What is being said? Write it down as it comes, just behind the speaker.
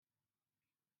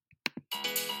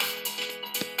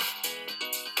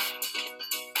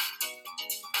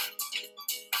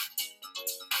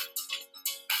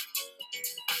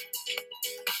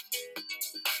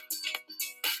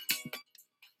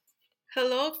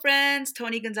Hello, friends.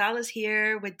 Tony Gonzalez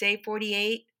here with day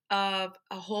 48 of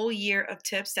a whole year of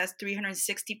tips. That's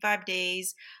 365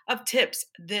 days of tips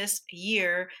this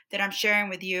year that I'm sharing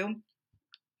with you.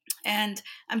 And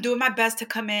I'm doing my best to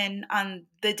come in on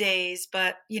the days,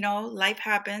 but life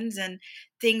happens and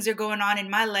things are going on in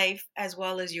my life as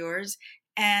well as yours.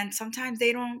 And sometimes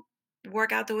they don't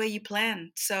work out the way you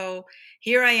plan. So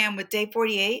here I am with day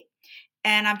 48,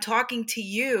 and I'm talking to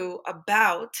you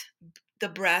about the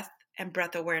breath and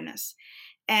breath awareness.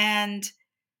 And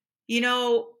you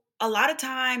know, a lot of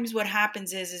times what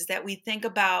happens is that we think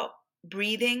about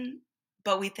breathing,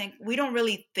 but we don't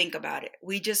really think about it.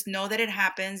 We just know that it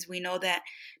happens. We know that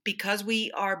because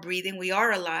we are breathing, we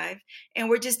are alive, and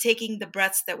we're just taking the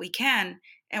breaths that we can,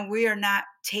 and we are not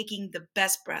taking the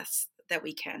best breaths that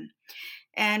we can.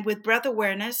 And with breath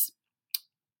awareness,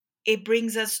 it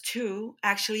brings us to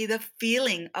actually the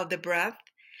feeling of the breath,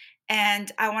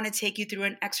 and I want to take you through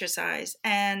an exercise.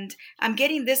 And I'm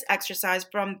getting this exercise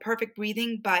from Perfect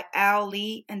Breathing by Al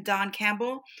Lee and Don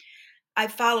Campbell. I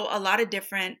follow a lot of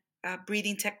different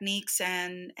breathing techniques,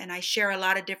 and I share a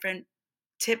lot of different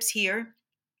tips here.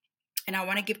 And I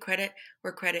want to give credit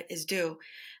where credit is due.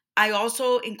 I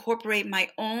also incorporate my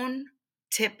own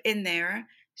tip in there.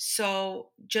 So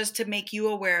just to make you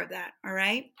aware of that, all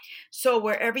right? So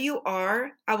wherever you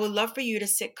are, I would love for you to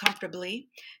sit comfortably.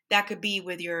 That could be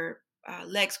with your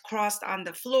legs crossed on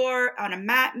the floor, on a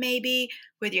mat maybe,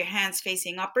 with your hands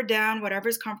facing up or down, whatever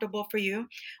is comfortable for you.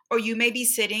 Or you may be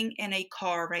sitting in a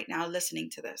car right now listening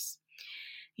to this.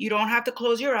 You don't have to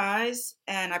close your eyes,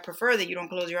 and I prefer that you don't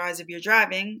close your eyes if you're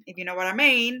driving, if you know what I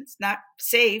mean. It's not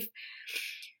safe.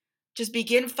 Just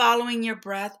begin following your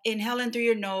breath. Inhale in through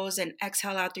your nose and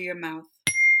exhale out through your mouth.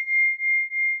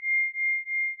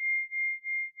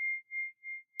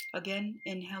 Again,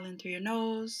 inhale in through your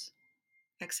nose,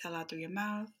 exhale out through your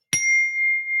mouth.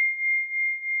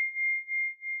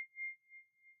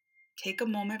 Take a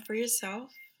moment for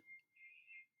yourself.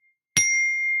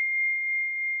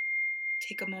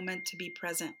 Take a moment to be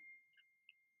present.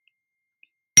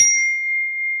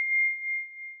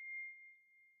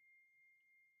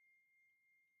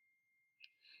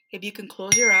 If you can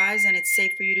close your eyes and it's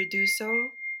safe for you to do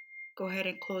so, go ahead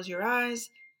and close your eyes.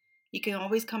 You can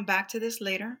always come back to this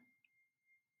later.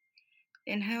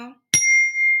 Inhale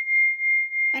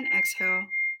and exhale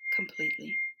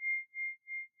completely.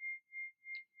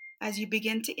 As you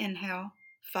begin to inhale,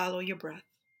 follow your breath.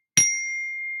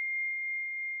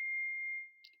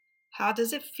 How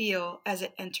does it feel as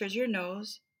it enters your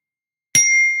nose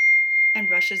and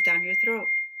rushes down your throat?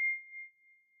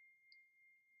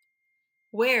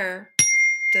 Where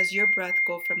does your breath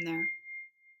go from there?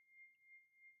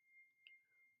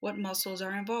 What muscles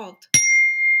are involved?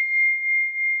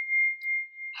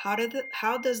 How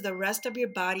does the rest of your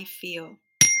body feel?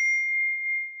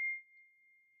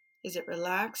 Is it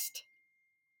relaxed?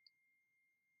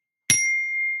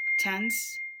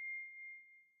 Tense?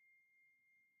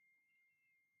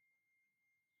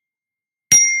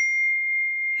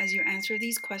 As you answer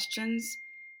these questions,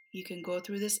 you can go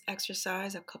through this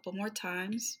exercise a couple more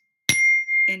times.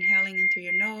 Inhaling in through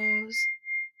your nose,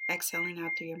 exhaling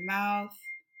out through your mouth.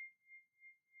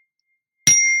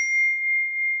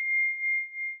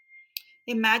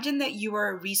 Imagine that you are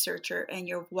a researcher and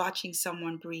you're watching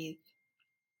someone breathe.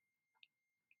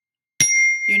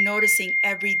 You're noticing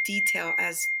every detail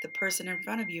as the person in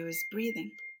front of you is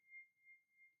breathing.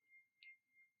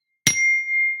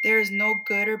 There is no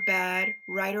good or bad,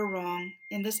 right or wrong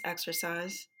in this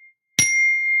exercise.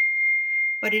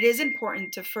 But it is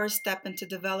important to first step into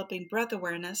developing breath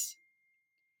awareness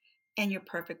and your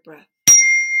perfect breath.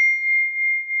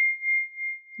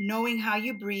 Knowing how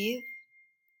you breathe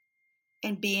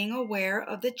and being aware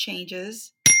of the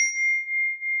changes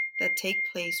that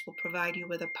take place will provide you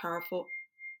with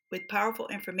powerful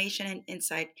information and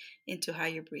insight into how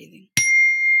you're breathing.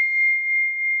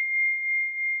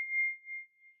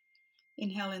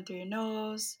 Inhale in through your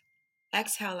nose,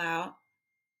 exhale out.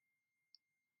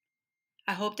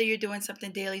 I hope that you're doing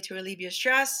something daily to relieve your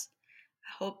stress.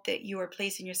 I hope that you are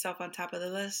placing yourself on top of the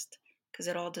list, because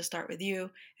it all does start with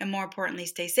you. And more importantly,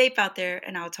 stay safe out there,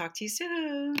 and I'll talk to you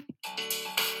soon.